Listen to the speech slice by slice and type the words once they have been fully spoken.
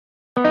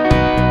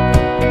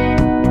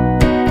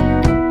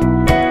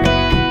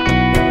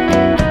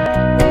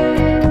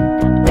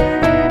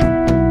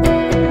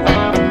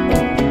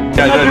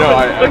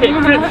Okay,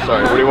 good.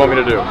 Sorry, what do you want me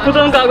to do? Put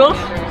on goggles.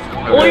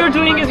 Okay. All you're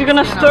doing is you're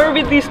gonna stir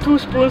with these 2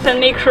 spoons and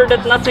make sure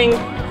that nothing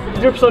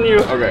drips on you.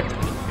 Okay.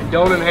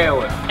 Don't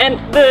inhale it. And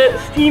the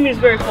steam is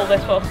very cold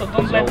as well, so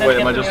don't let that Wait,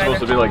 get am I to just you supposed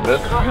to either. be like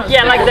this?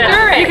 Yeah, like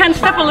that. You can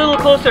step a little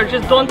closer,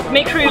 just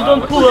make sure you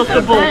don't pull off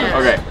the bowl.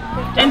 Okay.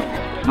 And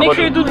make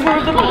sure you do pour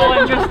the bowl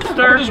and just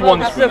stir. Just one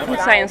That's the food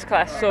science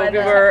class, so we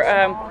were,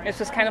 this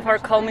was kind of our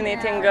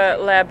culminating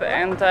lab,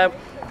 and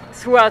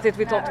throughout it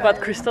we talked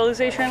about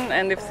crystallization,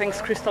 and if things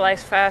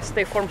crystallize fast,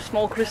 they form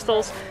small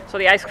crystals, so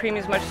the ice cream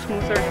is much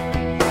smoother.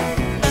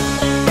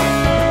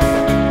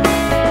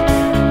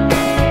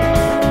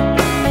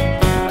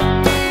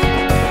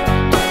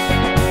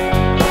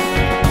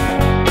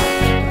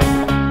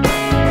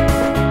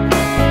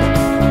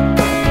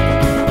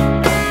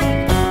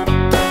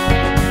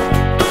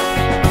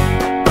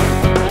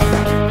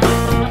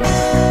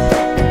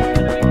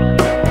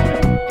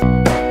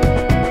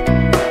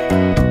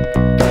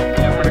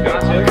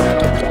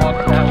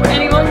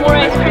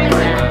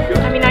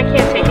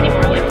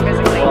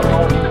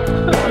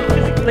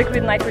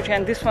 Liquid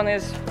nitrogen, this one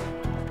is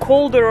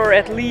colder, or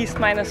at least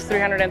minus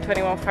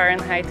 321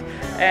 Fahrenheit,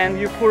 and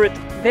you pour it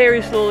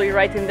very slowly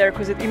right in there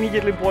because it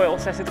immediately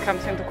boils as it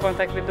comes into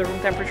contact with the room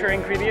temperature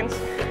ingredients,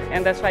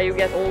 and that's why you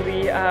get all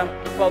the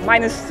well,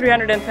 minus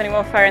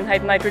 321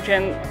 Fahrenheit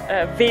nitrogen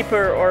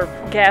vapor or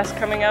gas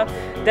coming out.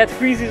 That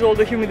freezes all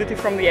the humidity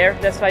from the air.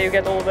 That's why you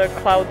get all the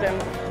cloud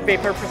and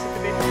vapor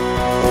precipitation.